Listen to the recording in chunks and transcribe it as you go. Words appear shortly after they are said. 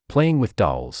Playing with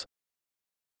dolls.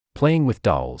 Playing with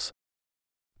dolls.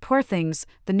 Poor Things,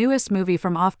 the newest movie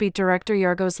from offbeat director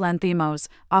Yorgos Lanthimos,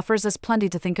 offers us plenty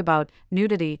to think about: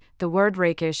 nudity, the word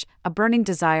rakish, a burning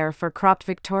desire for cropped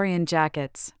Victorian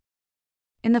jackets.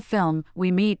 In the film,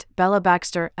 we meet Bella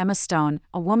Baxter, Emma Stone,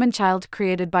 a woman-child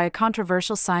created by a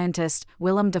controversial scientist,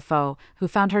 Willem Dafoe, who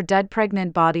found her dead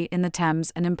pregnant body in the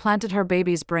Thames and implanted her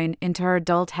baby's brain into her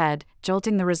adult head,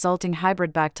 jolting the resulting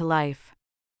hybrid back to life.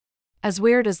 As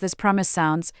weird as this premise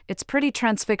sounds, it's pretty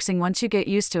transfixing once you get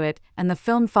used to it, and the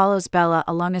film follows Bella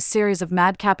along a series of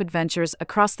madcap adventures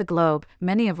across the globe,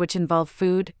 many of which involve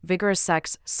food, vigorous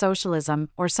sex, socialism,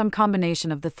 or some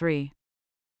combination of the three.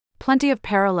 Plenty of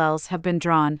parallels have been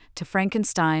drawn to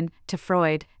Frankenstein, to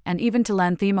Freud, and even to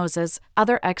Lanthimos's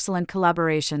other excellent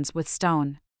collaborations with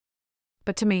Stone.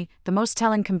 But to me, the most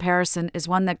telling comparison is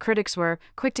one that critics were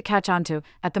quick to catch on to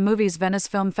at the movie's Venice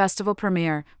Film Festival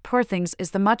premiere. Poor Things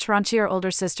is the much raunchier older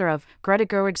sister of Greta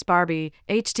Gerwig's Barbie.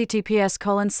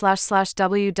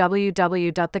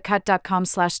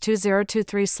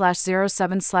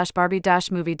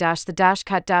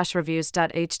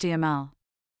 https://www.thecut.com/2023/07/barbie-movie-the-cut-reviews.html.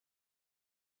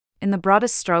 In the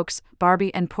broadest strokes,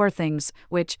 Barbie and Poor Things,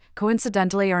 which,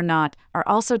 coincidentally or not, are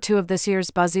also two of this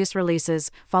year's buzziest releases,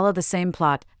 follow the same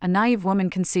plot: a naive woman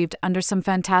conceived under some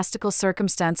fantastical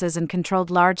circumstances and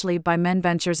controlled largely by men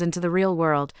ventures into the real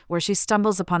world, where she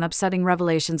stumbles upon upsetting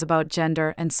revelations about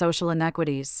gender and social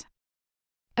inequities.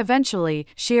 Eventually,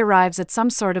 she arrives at some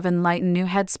sort of enlightened new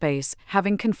headspace,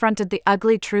 having confronted the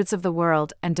ugly truths of the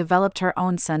world and developed her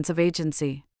own sense of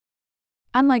agency.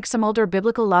 Unlike some older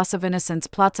biblical loss of innocence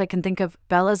plots I can think of,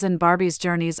 Bella's and Barbie's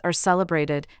journeys are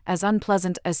celebrated. As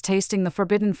unpleasant as tasting the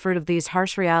forbidden fruit of these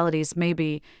harsh realities may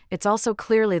be, it's also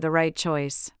clearly the right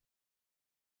choice.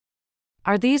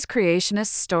 Are these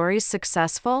creationist stories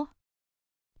successful?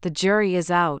 The jury is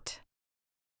out.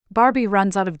 Barbie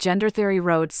runs out of gender theory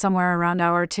road somewhere around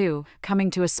hour 2,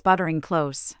 coming to a sputtering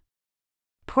close.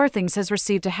 Poor Things has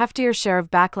received a heftier share of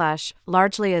backlash,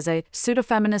 largely as a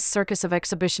pseudo-feminist circus of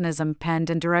exhibitionism penned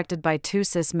and directed by two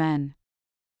cis men.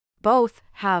 Both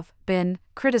have been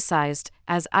criticized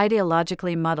as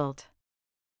ideologically muddled.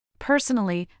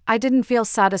 Personally, I didn't feel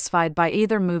satisfied by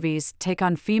either movie's take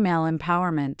on female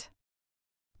empowerment.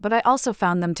 But I also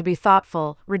found them to be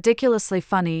thoughtful, ridiculously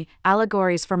funny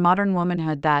allegories for modern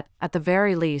womanhood that, at the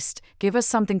very least, give us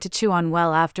something to chew on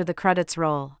well after the credits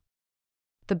roll.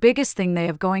 The biggest thing they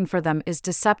have going for them is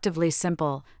deceptively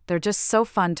simple: they're just so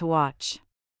fun to watch.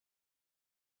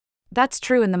 That's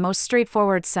true in the most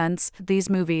straightforward sense. These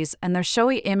movies and their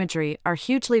showy imagery are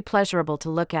hugely pleasurable to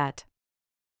look at.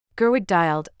 Gerwig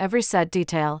dialed every set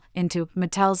detail into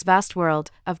Mattel's vast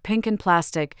world of pink and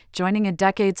plastic, joining a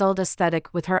decades-old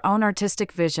aesthetic with her own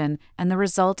artistic vision, and the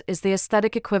result is the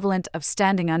aesthetic equivalent of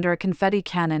standing under a confetti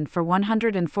cannon for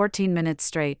 114 minutes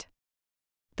straight.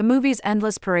 The movie's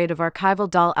endless parade of archival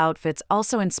doll outfits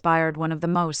also inspired one of the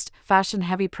most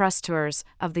fashion-heavy press tours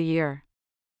of the year.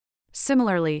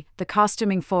 Similarly, the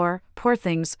costuming for Poor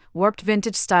Things warped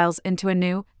vintage styles into a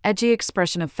new, edgy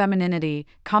expression of femininity: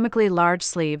 comically large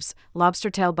sleeves,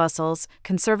 lobster-tail bustles,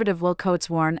 conservative wool coats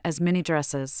worn as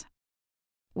mini-dresses.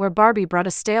 Where Barbie brought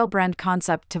a stale brand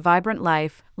concept to vibrant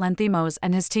life, Lanthimos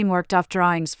and his team worked off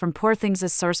drawings from Poor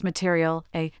Things' source material,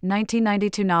 a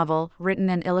 1992 novel written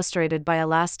and illustrated by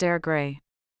Alasdair Gray.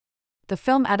 The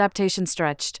film adaptation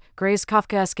stretched Gray's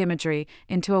Kafkaesque imagery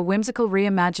into a whimsical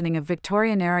reimagining of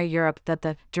Victorian-era Europe that,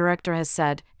 the director has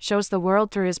said, shows the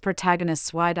world through his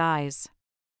protagonist's wide eyes.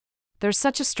 There's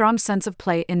such a strong sense of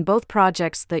play in both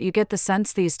projects that you get the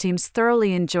sense these teams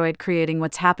thoroughly enjoyed creating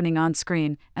what's happening on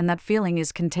screen, and that feeling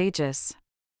is contagious.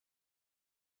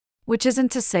 Which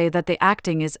isn't to say that the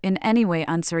acting is in any way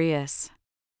unserious.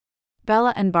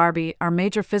 Bella and Barbie are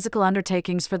major physical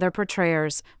undertakings for their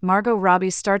portrayers. Margot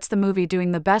Robbie starts the movie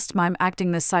doing the best mime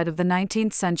acting this side of the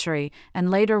 19th century,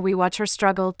 and later we watch her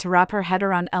struggle to wrap her head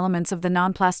around elements of the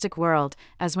non-plastic world,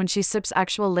 as when she sips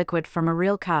actual liquid from a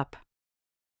real cup.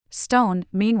 Stone,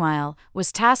 meanwhile,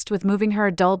 was tasked with moving her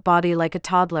adult body like a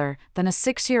toddler, then a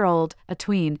 6-year-old, a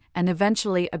tween, and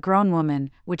eventually a grown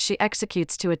woman, which she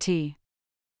executes to a T.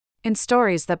 In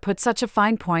stories that put such a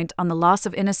fine point on the loss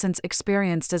of innocence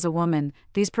experienced as a woman,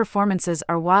 these performances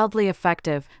are wildly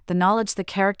effective. The knowledge the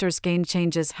characters gain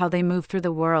changes how they move through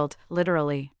the world,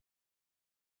 literally.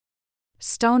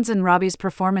 Stone's and Robbie's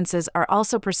performances are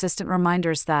also persistent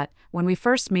reminders that, when we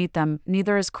first meet them,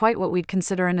 neither is quite what we'd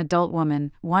consider an adult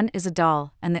woman. One is a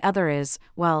doll, and the other is,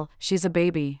 well, she's a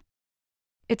baby.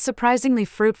 It's surprisingly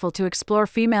fruitful to explore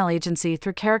female agency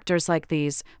through characters like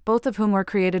these, both of whom were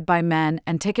created by men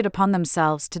and take it upon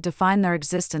themselves to define their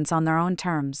existence on their own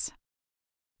terms.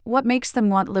 What makes them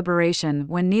want liberation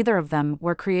when neither of them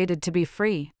were created to be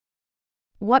free?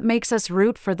 What makes us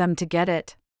root for them to get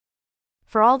it?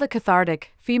 For all the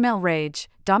cathartic, female rage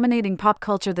dominating pop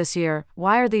culture this year,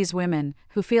 why are these women,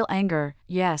 who feel anger,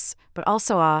 yes, but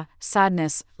also awe,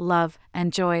 sadness, love,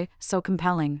 and joy, so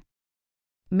compelling?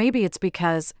 Maybe it's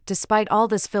because, despite all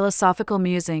this philosophical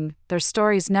musing, their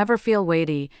stories never feel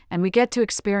weighty, and we get to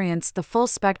experience the full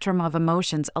spectrum of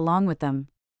emotions along with them.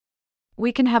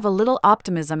 We can have a little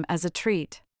optimism as a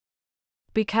treat.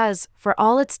 Because, for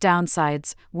all its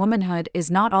downsides, womanhood is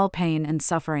not all pain and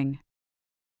suffering.